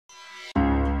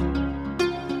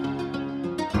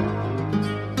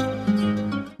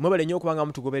mwebale nnyo okubanga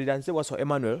mutugoberera nze waso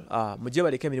Emmanuel mujje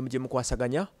baleke emirimu gye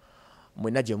mukwasaganya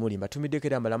mwenna gye muli mbatumiddeko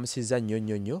era mbalamusizza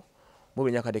nnyo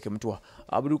mwebale akadde ke mutwa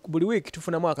buli week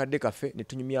tufunamu akadde kaffe ne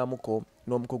tunyumyamuko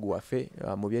n'omukugu waffe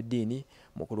mu byeddiini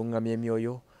mu kulungamya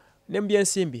emyoyo ne mu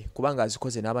byensimbi kubanga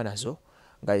azikoze n'aba nazo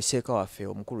nga yeseeka waffe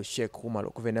omukulu Sheikh Umar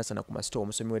okuva enasana ku masito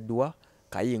omusomi w'edduwa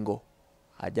Kayingo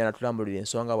ajja natulambulira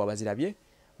ensonga bw'abazirabye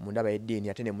mu ndaba y'eddiini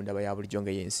ate ne mu ndaba ya bulijjo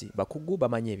ng'ey'ensi bakugu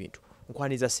bamanyi ebintu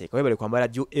nkwaniza seeka webale kwambala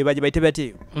ebaje bayite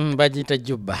bati bagiyita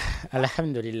jubba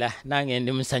alhamdulillah nange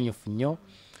ndi musanyufu nnyo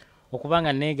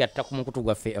okubanga neegatta ku mukutu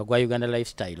gwaffe ogwa Uganda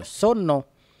Lifestyle so no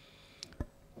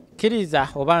kiriza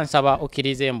oba nsaba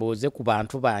okkiriza embuuze ku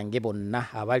bantu bange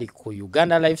bonna abali ku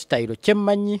Uganda Lifestyle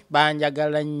kyemmanyi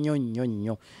banjagala nnyo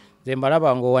nze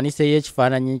mbalaba ng'owaniseyo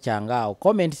ekifaananyi kyange awo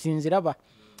comment sinziraba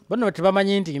bonna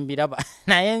tebamanyi nti mbiraba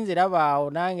naye nziraba awo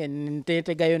nange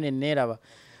nteetegayo ne neeraba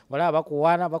wala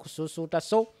bakuwaana bakusuusuuta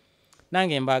so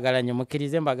nange mbaagala nnyo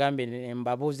mukkirize mbagambe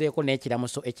mbabuuzeeko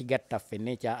n'ekiramuso ekigatta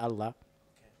ffenna ekya Allah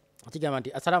kigamba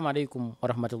nti assalamu alaikum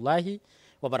warahmatullahi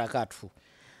wabarakatuhu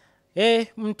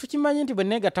tukimanyi nti bwe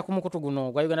neegatta ku mukutu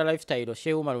guno gwa Uganda Lifestyle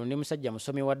Sheikh Umar ndi musajja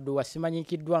musomi wa dduwa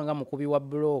simanyikiddwa nga mukubi wa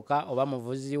bulooka oba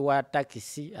muvuzi wa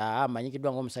takisi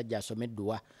manyikiddwa ng'omusajja asoma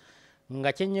edduwa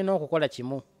nga kyennyina okukola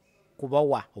kimu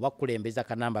kubawa oba kulembeza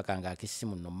kanamba kange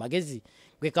akisimu nno magezi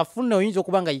gwe kafuna oyinza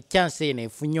okuba nga chance eno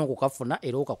efunye okukafuna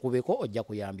era okakubeko ojja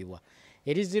kuyambibwa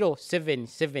eri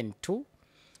 0772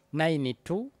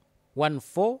 92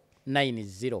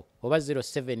 1490 oba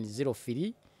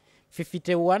 0703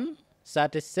 51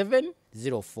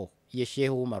 3704 ye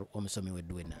Sheikh Umar omusomi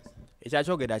w'edduwa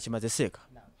ekyakyogedde akimaze seeka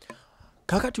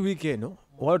kakati wiiki eno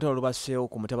olutalo lubaseewo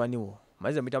ku mutabani wo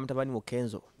maze muyita mutabani wo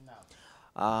Kenzo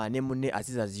ne munne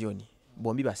Aziz Azion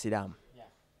bombi basiraamu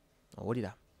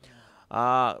owulira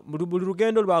buli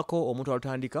lugendo lwako omuntu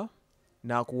alutandika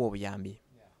n'akuwa obuyambi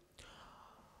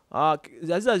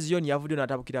Aziz Azion yavudde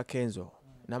n'atabukira Kenzo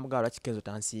n'amugamba lwaki Kenzo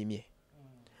tansiimye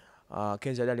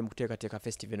Kenzo yali ali mu kuteekateeka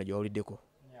festival eno gy'owuliddeko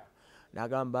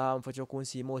n'agamba nfa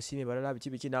ky'okunsiima osiimye balala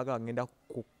biki n'agamba ngenda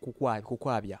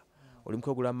kukwabya oli mu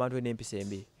kwegula mu bantu n'empisa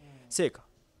embi seeka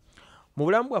mu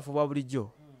bulamu bwaffe obwa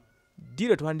bulijjo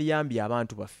ddiiro twandiyambye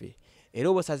abantu baffe era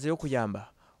oba osazeeyo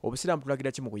okuyamba obusiraamu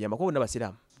tulagira ki mu kuyamba kuba bonna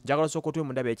basiraamu njagala osooka otwe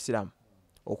mu ndaba y'ekisiraamu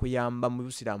okuyamba mu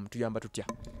busiraamu tuyamba tutya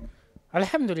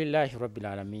alhamdulillahi rabbil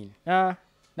alamin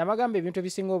nabagamba ebintu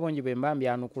ebisinga obungi bwe mba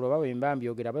mbyanukula oba bwe mba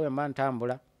mbyogera oba bwe mba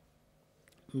ntambula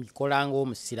mbikola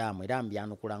ng'omusiraamu era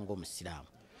mbyanukula ng'omusiraamu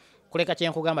kuleka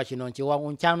kyenkugamba kino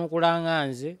nkyanukula nga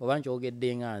nze oba nkyogedde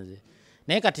nga nze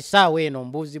naye kati saawa eno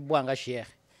mbuuzibbwa nga sheekh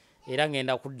era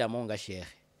ngenda kuddamu nga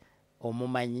sheekh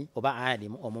omumanyi oba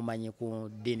alimu omumanyi ku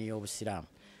ddiini y'obusiraamu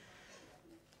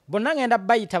bonna ngenda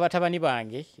bayita batabani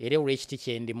bange era olw'ekiti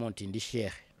kyendimu nti ndi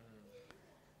sheekh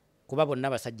kuba bonna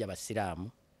basajja basiraamu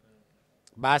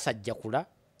baasajjakula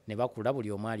ne bakula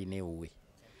buli omu alina ewuwe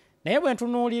naye bwe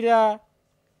ntunuulira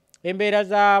embeera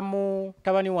za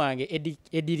mutabani wange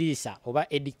Edirisa oba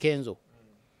Edi Kenzo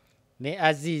ne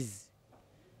Aziz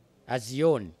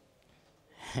Azion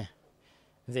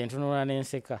nze ntunuula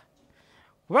n'enseka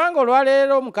kubanga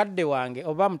olwaleero omukadde wange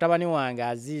oba mutabani wange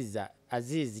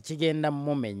Aziz kigenda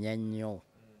mumenya nnyo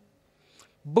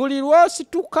buli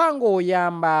lw'osituka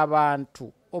ng'oyamba abantu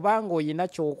oba ng'olina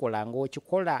ky'okola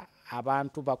ng'okikola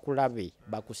abantu bakulabe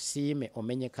bakusiime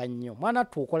omenyeka nnyo mwana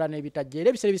tuukola n'ebitajja era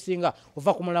ebiseera bisinga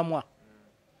ova ku mulamwa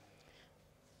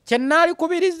kyennaali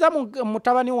kubiriza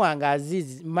mutabani wange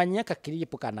Aziz manya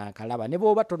kakiripu kanaakalaba ne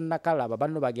bw'oba tonnakalaba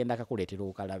banno bagenda kakuleetera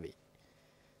okalabe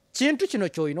kintu kino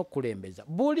ky'olina okukulembeza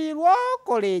buli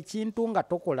lw'okola ekintu nga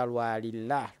tokola lwa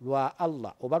lillah lwa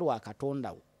Allah oba lwa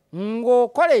Katonda wo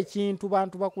ng'okola ekintu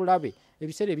bantu bakulabe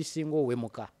ebiseera ebisinga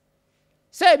owemuka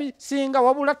sebisinga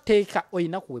wabula teeka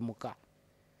olina kuwemuka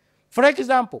for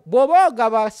example bw'oba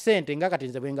ogaba ssente nga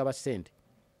kati nze bwe ngaba ssente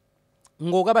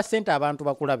ng'ogaba ssente abantu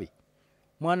bakulabe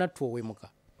mwana tu owemuka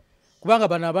kubanga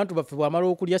bano abantu baffe bw'amala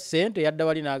okulya ssente yadda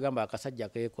wali n'agamba akasajja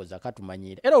keekoza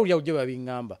katumanyiira era olya ujje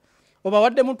babiŋŋamba oba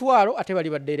wadde mutwalo ate bali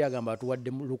badde eri agamba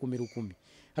atuwadde 1,000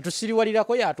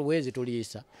 atusiriwalirako yatuweezi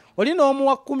tuliisa oli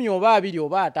n'omuwa 10 oba 2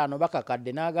 oba 5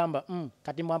 bakakadde n'agamba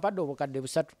kati mwampadde obukadde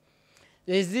 3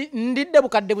 ndidde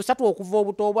bukadde 3 okuva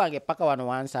obuto bwange paka wano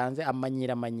wansanze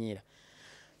amanyiira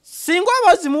singa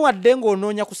oba ozimuwadde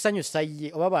ng'onoonya kusanyusa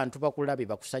ye oba bantu bakulabe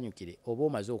bakusanyukire oba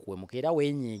omaze okuwemuka era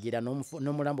weenyiigira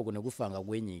n'omulambo gwo ne gufa nga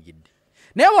gwenyiigidde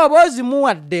naye waba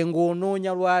ozimuwadde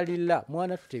ng'onoonya lwalira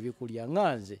mwana tutebikulya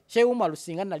nga nze Sheikh Umar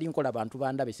singa nali nkola abantu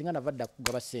bandabe singa navadda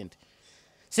kugaba ssente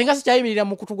singa sikyayimirira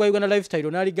mu kutu gwa Uganda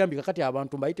Lifestyle n'aligambika kati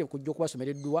abantu mbayite kujja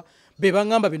okubasomera edduwa be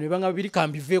baŋŋamba bino be baŋŋamba biri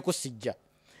kambiveeko sijja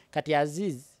kati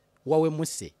Aziz wawe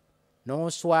muse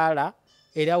n'oswala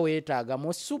era weetaaga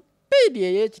mu supiidi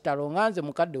ey'ekitalo nga nze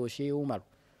mukadde wo Sheikh Umar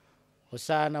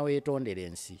osaana weetondera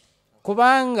ensi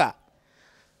kubanga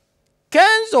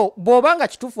Kenzo bw'obanga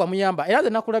kituufu wamuyamba era ze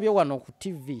nakulabye wano ku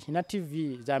TV na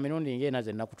TV za mirundi ng'ena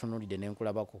ze nakutunuulidde ne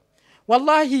nkulabako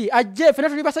wallahi ajje ffenna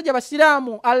tuli basajja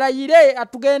basiraamu alayire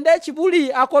atugende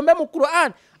ekibuli akombe mu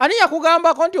Qur'an ani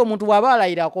yakugambako nti omuntu bw'aba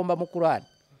alayira akomba mu Qur'an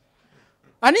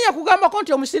ani yakugambako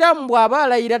nti omusiraamu bw'aba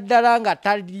alayira ddala nga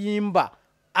talimba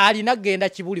alina genda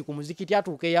kibuli ku muzikiti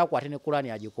atuuke yakwate ne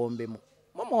Qur'an agikombemu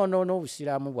momoonoona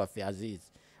obusiraamu bwaffe Aziz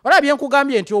olabye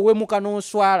nkugambye nti owemuka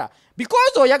n'oswala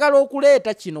because oyagala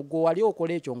okuleeta kino gwe wali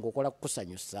okola ekyo ng'okola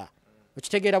kukusanyusa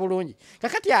okitegeera bulungi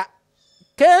kakati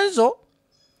Kenzo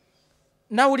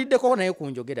nawuliddeko naye ku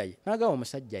njogera ye nagamba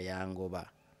omusajja yangoba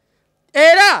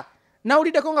era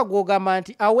nawuliddeko nga gwogamba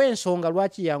nti awe ensonga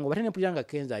lwaki yangoba ate nepulira nga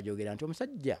Kenzo ajogera nti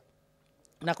omusajja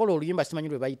nakola oluyimba simanyi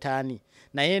lwe bayitaani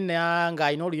naye nga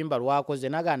alina oluyimba lwakoze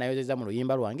naga nayozeza mu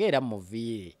luyimba lwange era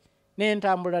muviire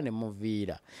n'entambula ne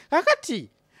muviira kakati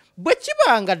bwe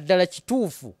kibanga ddala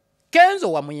kituufu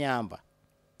Kenzo wamuyamba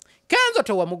Kenzo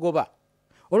tewamugoba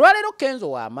olwaleero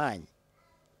Kenzo w'amaanyi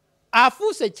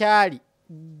afuuse kyali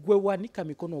gwe wanika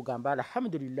mikono ogamba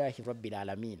alhamdulillahi rabbil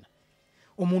alamina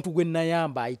omuntu gwe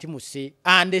nayamba ayitimuse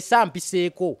andesa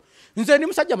mpiseeko nze ndi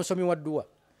musajja musomi wa dduwa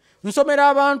nsomera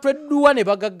abantu edduwa ne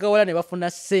bagaggawala ne bafuna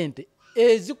ssente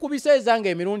ezikubisa ezanga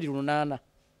emirundi 8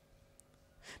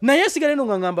 naye sigale no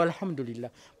ngamba alhamdulillah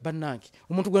bannange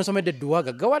omuntu gwe nsomedde edduwa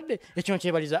gaggawadde ekyo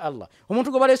kyebaliza Allah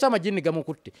omuntu gwe baleesa amajini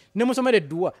gamukutte ne musomera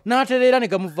edduwa n'atereera ne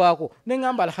gamuvaako ne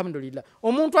ngamba alhamdulillah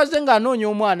omuntu azze nga anoonya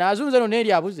omwana azunze no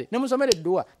n'eri abuze ne musomera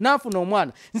edduwa n'afuna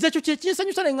omwana nze ekyo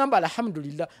kyekinsanyusa ne ngamba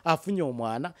alhamdulillah afunye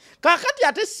omwana kakati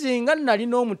ate singa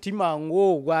nalina omutima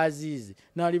ng'ogwa Azizi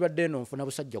n'alibadde eno nfuna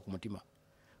busajja ku mutima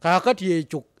kakati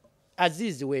ekyo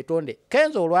Azizi weetonde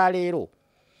Kenzo olwaleero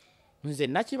nze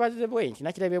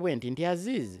nakirabye bwe nti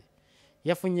Azizi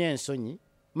yafunye ensonyi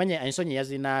manya ensonyi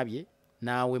yazinaabye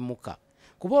n'awemuka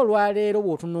kuba olwaleero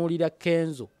bw'otunuulira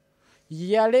Kenzo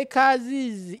yaleka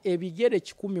Azizi ebigere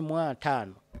 15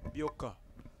 byokka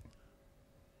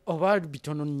oba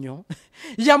bitono nnyo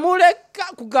yamuleka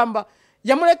kugamba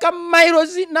yamuleka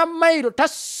mailozi na mailo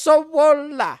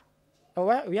tasobola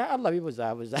ya Allah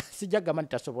bibuzaabuza sijagamba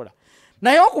nti tasobola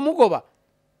naye okumugoba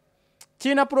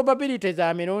kina probability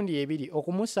za mirundi 2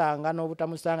 okumusanga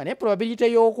n'obutamusanga naye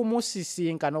probability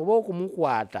y'okumusisinkana oba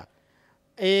okumukwata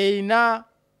erina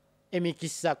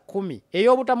emikisa 10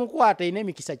 ey'obutamukwata erina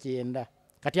emikisa 9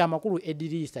 kati amakulu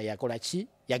Edirisa yakola ki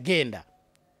yagenda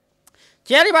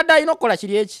kyali badde alina okukola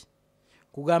kiri eki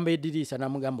kugamba Edirisa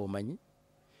namugamba omanyi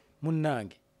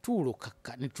munnange tuulo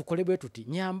kakka netukole bwe tuti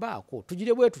nyambaako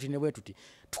tugire bwe tuti ne bwe tuti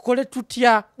tukole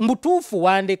tutya mbutuufu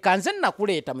wandeka nze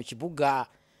nakuleeta mu kibuga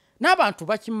n'abantu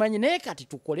bakimanyi naye kati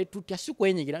tukole tutya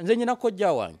sikwenyigira nze nyina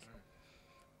kojja wange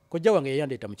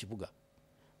yayandeeta mu kibuga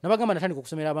nabagamba natandika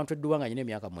okusomera abantu edduwa nga nyina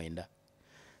emyaka 9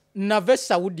 nave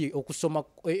Saudi okusoma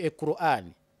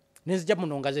Qur'an nenzija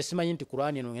muno nga ze simanyi nti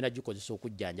Qur'an eno ngenda gikozesa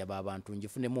okujjanjaba abantu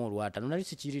njifunemu olwata nali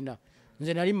sikirina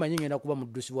nze nali mmanyi ngenda kuba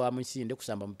muddusi wa misinde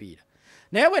kusamba mupiira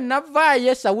naye bwe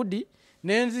navaayo Saudi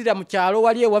nenzira mu kyalo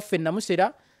wali ewaffe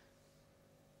namusera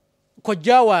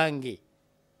kojja wange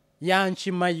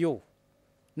yanchimayo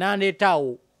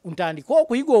nandeetaawo ntandika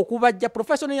okuyiga okubajja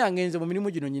professional yange nze mu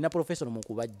mirimu gino nyina professional mu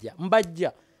kubajja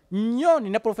mbajja nnyo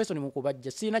nina professional mu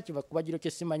kubajja sina kiva kubajjiro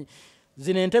kye simanyi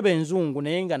zino entebe enzungu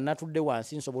naye nga natudde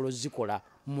wansi nsobola ozikola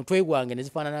mu mutwe gwange ne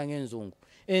zifaanana ng'enzungu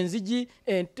enzigi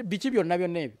biki byonna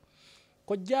byonna ebyo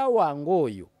kojja wange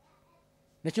oyo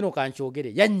ne kino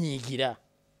kankyogere yannyiigira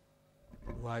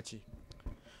lwaki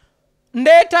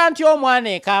ndeeta nti omwana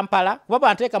e Kampala kuba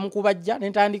banteeka mu kubajja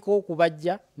nentandika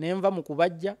okubajja nenva mu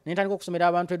kubajja nentandika okusomera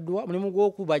abantu edduwa mulimu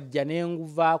gw'okubajja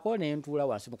nenguvaako nentuula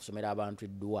wansi mu kusomera abantu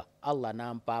edduwa Allah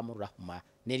nampaamu rahma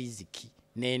ne riziki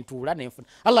nentuula nenfuna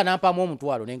Allah nampaamu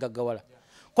omutwalo nengaggawala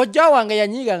kojja wange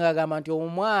yanyiiga ng'agamba nti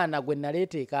omwana gwe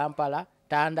naleeta e Kampala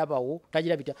tandabawo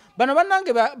tagira bita bano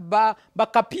bannange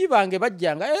bakapi bange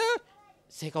bajjanga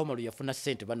Sheikh Umar yafuna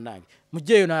sente bannange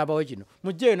mujjeyo n'abawe kino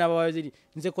mujjeyo n'abawe ziri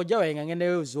nze kojja wayenga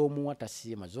ngendeyo z'omuwa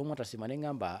tasima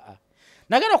nengamba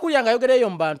nagenda okulya nga yogereyo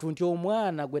mu bantu nti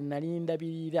omwana gwe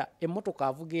nalindabirira emmotoka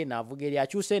avuga eri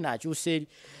akyuse eri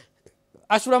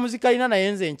asula muzikalina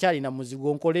naye nze nkyali na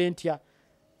muzigo nkole ntya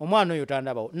omwana oyo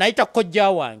tandabawo nayita kojja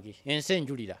wange ensi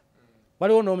enjulira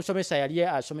waliwo n'omusomesa yali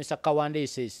asomesa Kawande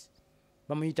SS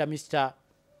bamuyita Mr.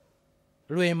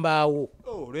 Lwembaawo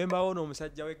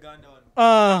n'omusajja w'Eganda wano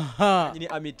nyini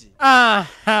amiti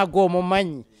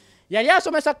gwomumanyi yali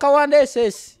asomesa Kawande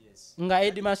SS nga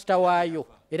headmaster waayo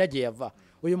era gye yava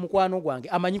oyo mukwano gwange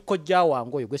amanyi kojja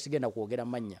wange oyo gwe sigenda kwogera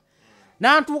mannya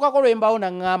nantuukako lwembaawo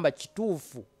naŋŋamba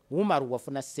kituufu Umaru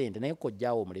wafuna ssente naye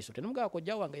kojjaawo omuleeso tenemugamba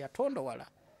kojja wange yatondowala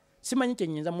simanyi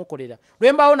kyenyinza mukolera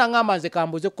lwembaawo naŋŋamba nze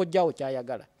kambuze kojjaawo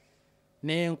kyayagala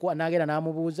nagenda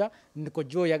namubuuza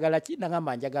kojja oyagala ki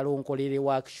naŋŋamba njagala onkolere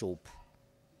workshop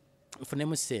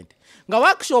nfunemu ssente nga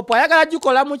workshop ayagala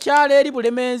gikola mu kyalo eri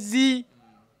Bulemeezi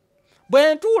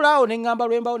bwe ntuulaawo ne ŋŋamba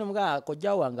lwembaawo ne mugamba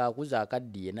kojja wange akuza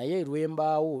akaddiye naye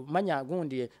lwembaawo manya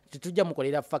gundi tetujja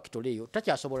mukolera factory eyo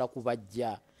takyasobola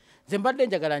kubajja nze mbadde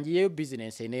njagala njiyeyo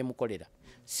bizinensi eneemukolera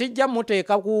sijja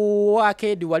muteeka ku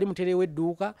arcade wali muterewo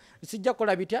edduuka sijja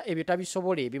kukola bitya ebyo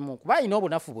tabisobola ebimu kuba alina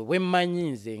obunafu bwe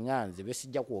bwemmanyi nze nga nze bwe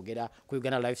sijja kwogera ku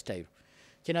Uganda lifestyle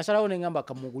kyenasalawo ne ŋŋamba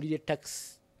kamugulire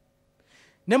taxi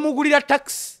ne mugulira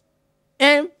taxi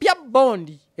empya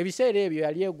bondi ebiseera ebyo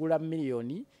yali egula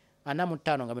miliyoni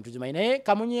 45 nga tuzimanyi naye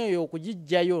kamunye eyo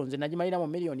okugijjayo nze nagimalira mu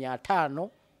miliyoni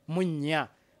 54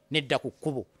 nedda ku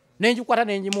kkubo nenjikwata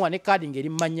nenjimuwa ne kaadi ngeri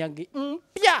mmanyage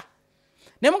mpya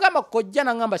ne mugamba kojja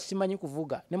naŋŋamba simanyi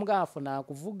kuvuga ne mugamba funa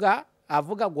kuvuga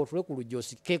avuga gwotule ku lujja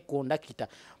osike kondakita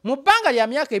mu bbanga lya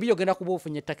myaka 2 ogenda kuba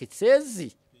ofunye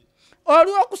takisi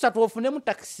olwokusatu ofunemu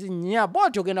takisi 4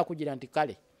 bwoti ogenda kugira nti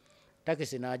kale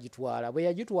takisi n'agitwala bwe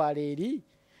yagitwala eri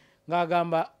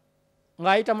ng'agamba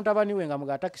ng'ayita mutabani we nga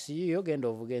muga takisi yiyo genda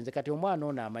ovuga nze kati omwana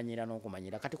ono amanyira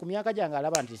n'okumanyira kati ku myaka gyange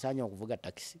alaba nti nsaanye okuvuga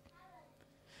takisi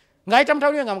ng'ayita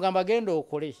mutabani we nga mugamba genda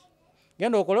okole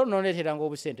onooleeteranga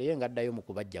obusente ye ng'addayo mu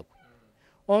kubajja kwe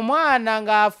omwana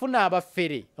ng'afuna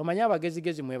abafere omanye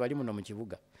abagezigezi mwe bali muno mu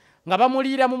kibuga nga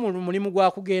bamuliiramu mu mulimu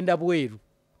gwa kugenda bweru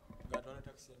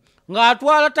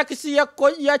ng'atwala takisi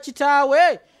ya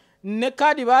kitaawe ne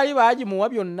kaadi baali baagimuwa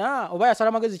byonna oba yasala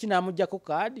amagezi kinaamugjako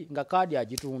kaadi nga kaadi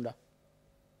agitunda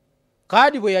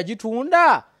kaadi bwe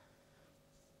yagitunda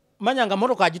manya nga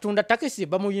motoka agitunda takisi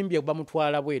bamuyimbye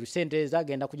bamutwala bweru sente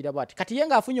zagenda kugira bwati kati ye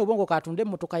ng'afunye obwongo katunde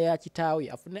emmotoka ya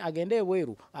kitaawe agende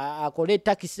bweru akole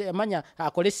takisi manya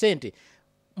akole sente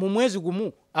mu mwezi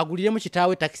gumu aguliremu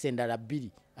kitaawe takisi endala 2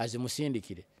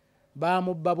 azimusindikire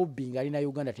bamubba bubbi ng'alina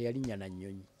Uganda teyalinnya na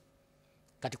nnyonyi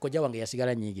kati kojja wange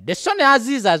yasigala nnyingidde so ne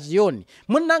Aziz Azion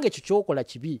munnange ekyo kyokola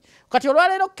kibi kati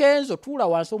olwaleero Kenzo tuula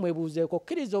wansi omwebuuzeeko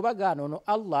kkiriza oba gaana ono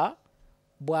Allah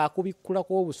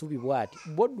bw'akubikkulako obusubi bw'ati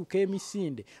bw'odduka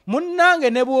emisinde munnange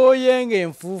ne bw'oyenga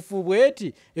enfuufu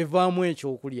bw'eti evaamu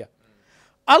ekyokulya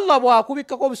Allah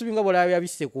bw'akubikkako obusubi nga bw'olaba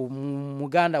yabisse ku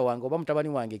muganda wange oba mutabani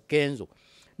wange Kenzo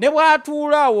ne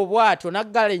bw'atuulaawo bw'atyo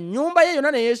naggala ennyumba ye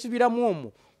yonna ne yeesubiramu omwo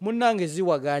munnange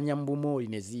ziwaganya mu bumooli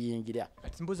ne ziyingira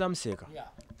kati mbuuza museeka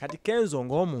kati Kenzo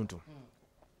ng'omuntu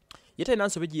ye talina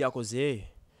nsobi gye yakoze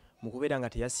mu kubeera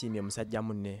nga teyasiimye musajja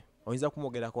munne oyinza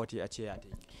kumwogerako oti akyeyate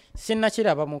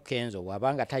sinnakiraba mu Kenzo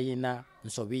bw'abanga talina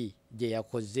nsobi gye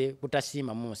yakoze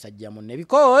butasiimamu musajja munne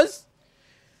because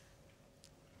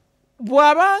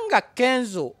bw'abanga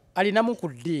Kenzo alinamu ku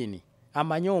ddiini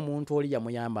amanye omuntu oli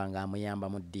yamuyamba nga amuyamba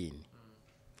mu ddiini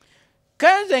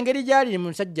Kenzo engeri gyali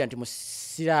musajja nti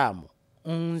musiraamu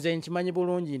nze nkimanyi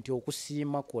bulungi nti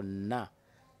okusiima kwonna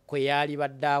kwe yali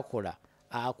badde akola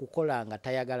akukola nga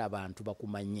tayagala bantu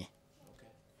bakumanye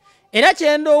era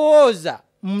kyendowooza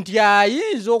nti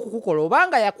ayinza okukukola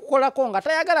obanga yakukolako nga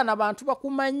tayagala na bantu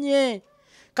bakumanye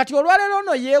kati olwaleero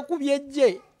ono yeekubye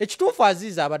ejje ekituufu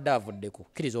Aziz abadde avuddeko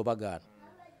kkiriza obagaana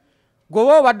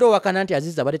gwoba obadde owakana nti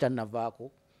Aziz abadde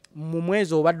tannavaako mu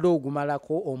mwezi obadde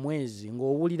ogumalako omwezi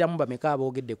ng'owuliramu bameka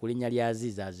aboogedde ku linnya lya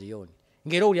Aziz Azion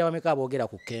ng'era owulira bameka aboogera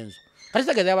ku Kenzo kati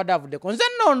tegeeza yabadde avuddeko nze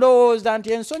nno ndowooza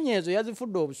nti ensonyi ezo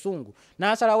yazifudde obusungu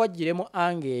n'asalawo agiremu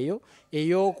anga eyo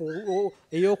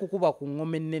ey'okukuba ku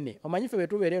ŋŋoma ennene omanyi ffe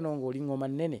betubeera eno ng'oli ŋŋoma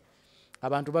nnene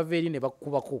abantu bava eri ne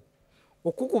bakukubako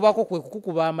okukubako kwe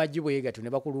kukukuba amagi bwe gatyo ne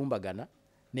bakulumbagana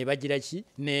ne bagira ki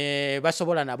ne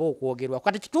basobola nabo okwogerwa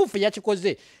kati kituufu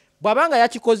yakikoze bw'abanga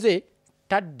yakikoze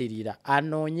taddirira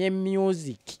anoonye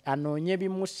music anoonye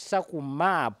bimussa ku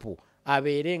maapu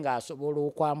abeere ng'asobola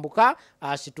okwambuka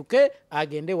asituke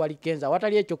agende wali Kenzo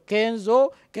awatali ekyo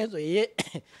Kenzo ye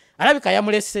alabika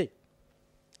yamulese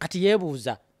kati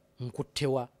yeebuuza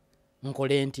nkuttewa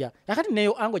nkole ntya yakati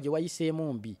neyo ango gye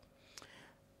wayiseemu mbi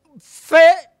ffe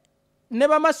ne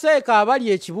bamaseeka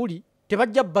abali ekibuli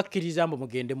tebajja bakkiriza mbu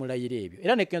mugende mulayira ebyo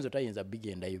era ne Kenzo tayinza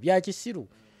bigendayo byakisiru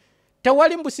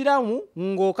tewali mbusiramu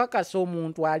ng'okakasa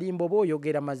omuntu alimba oba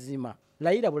oyogera mazima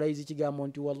layira bulayizi kigambo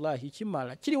nti wallahi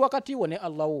kimala kiri wakati wo ne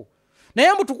Allah wo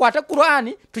naye mbu tukwate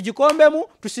Qur'ani tugikombemu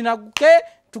tusinaguke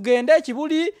tugende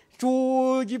ekibuli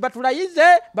batulayize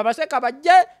bamaseka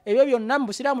bajje ebyo byonna mu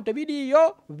busiraamu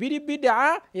tebiriiyo biri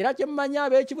bid'a era kyemmanya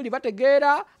ab'ekibuli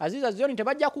bategeera Aziz Azion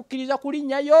tebajja kukkiriza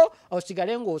kulinnyayo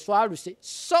osigale ng'oswaluse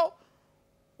so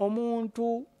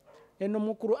omuntu eno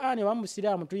mu Qur'ani wa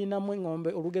musiraamu tuyinamu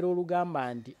engombe olugero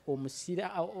olugamba nti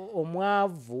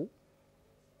omwavu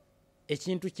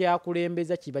ekintu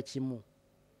kyakulembeza kiba kimu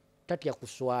tatya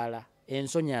kuswala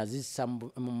ensonyi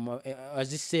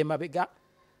azissa emabega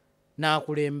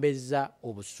n'akulembeza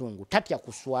obusungu tatya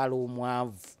kuswala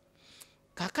omwavu.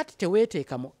 Kakati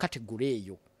teweeteeka mu kategori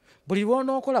eyo. Buli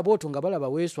lw'onookola bw'otyo nga balaba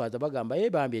weeswaza bagamba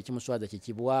yeebambye ekimuswaza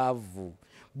kikibwavu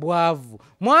bwavu.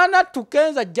 Mwana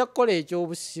tukenza ajja kukola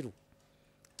ekyobusiru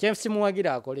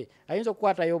kyesimuwagira akole ayinza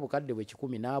okukwatayo obukadde bwe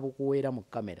 10 n'abukuweera mu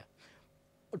kamera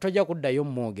tojja kuddayo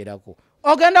mwogerako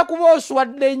ogenda kuba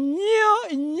oswadde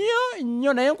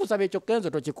nnyo naye nkusaba ekyo Kenzo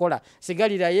tokikola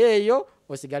sigalirayo eyo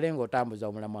osigale ng'otambuza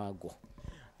omulamwa gwo.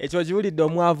 Ekyo kiwulidde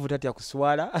omwavu tatya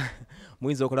kuswala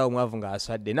muyinza okulaba omwavu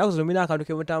ng'aswadde naku zomina akantu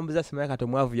ke mutambuza simanyi kati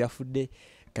omwavu yafudde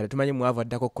kati tumanyi mwavu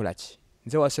addako kukola ki.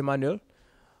 Nze wa Emmanuel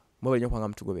mwebalinyo kwanga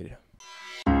mutugoberera.